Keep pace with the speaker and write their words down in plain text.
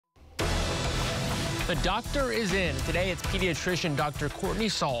The doctor is in. Today it's pediatrician Dr. Courtney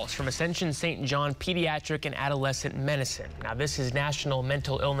Sauls from Ascension St. John Pediatric and Adolescent Medicine. Now this is National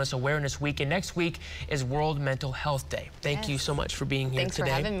Mental Illness Awareness Week, and next week is World Mental Health Day. Thank you so much for being here today. Thanks for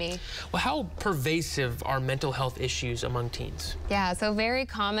having me. Well, how pervasive are mental health issues among teens? Yeah, so very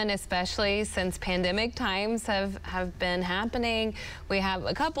common, especially since pandemic times have been happening. We have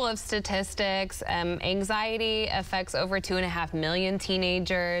a couple of statistics. Anxiety affects over 2.5 million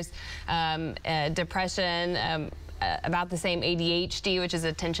teenagers. Depression, about the same. ADHD, which is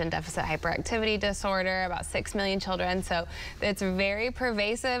attention deficit hyperactivity disorder, about 6 million children. So it's very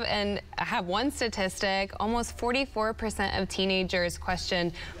pervasive. And I have one statistic: almost 44% of teenagers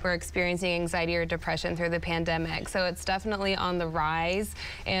questioned were experiencing anxiety or depression through the pandemic. So it's definitely on the rise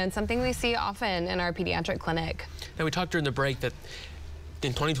and something we see often in our pediatric clinic. Now, we talked during the break that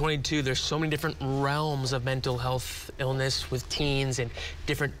in 2022, there's so many different realms of mental health illness with teens and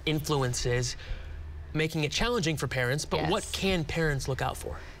different influences, making it challenging for parents. But what can parents look out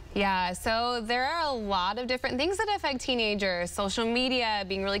for? Yeah, so there are a lot of different things that affect teenagers. Social media,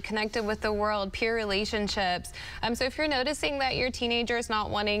 being really connected with the world, peer relationships. So if you're noticing that your teenager is not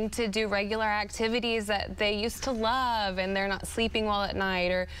wanting to do regular activities that they used to love, and they're not sleeping well at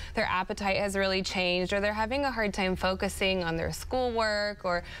night, or their appetite has really changed, or they're having a hard time focusing on their schoolwork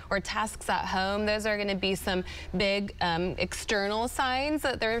or tasks at home, those are going to be some big external signs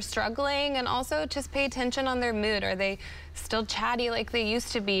that they're struggling. And also just pay attention on their mood. Are they still chatty like they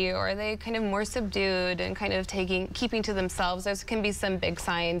used to be, or are they kind of more subdued and kind of keeping to themselves? Those can be some big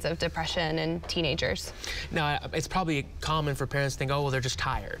signs of depression in teenagers. Now, it's probably common for parents to think, oh, well, they're just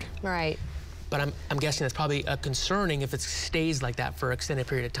tired. Right. But I'm guessing that's probably concerning if it stays like that for an extended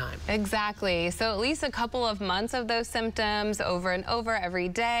period of time. Exactly. So at least a couple of months of those symptoms over and over every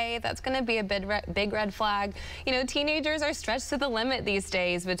day, that's going to be a big red flag. You know, teenagers are stretched to the limit these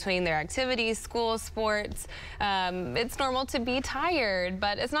days between their activities, school, sports. It's normal to be tired,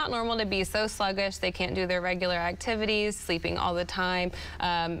 but it's not normal to be so sluggish they can't do their regular activities, sleeping all the time,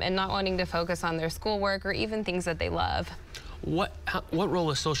 and not wanting to focus on their schoolwork or even things that they love. What role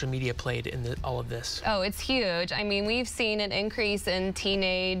has social media played in all of this? Oh, it's huge. I mean, we've seen an increase in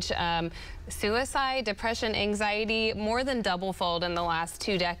teenage suicide, depression, anxiety, more than double-fold in the last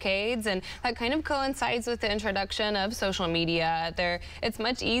 2 decades, and that kind of coincides with the introduction of social media. It's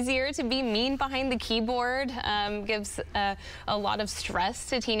much easier to be mean behind the keyboard, gives a lot of stress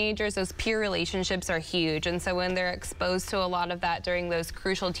to teenagers. Those peer relationships are huge, and so when they're exposed to a lot of that during those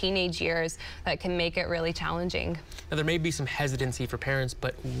crucial teenage years, that can make it really challenging. Now, there may be some hesitancy for parents,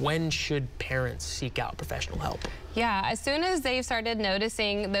 but when should parents seek out professional help? Yeah, as soon as they've started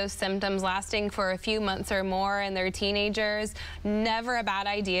noticing those symptoms lasting for a few months or more in their teenagers, never a bad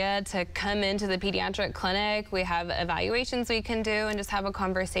idea to come into the pediatric clinic. We have evaluations we can do and just have a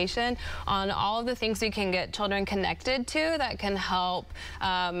conversation on all of the things we can get children connected to that can help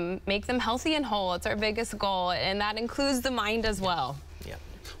make them healthy and whole. It's our biggest goal, and that includes the mind as well. Yeah.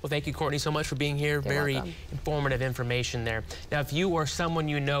 Well, thank you, Courtney, so much for being here. You're Very welcome. informative information there. Now, if you or someone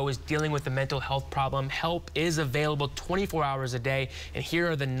you know is dealing with a mental health problem, help is available 24 hours a day. And here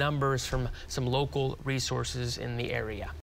are the numbers from some local resources in the area.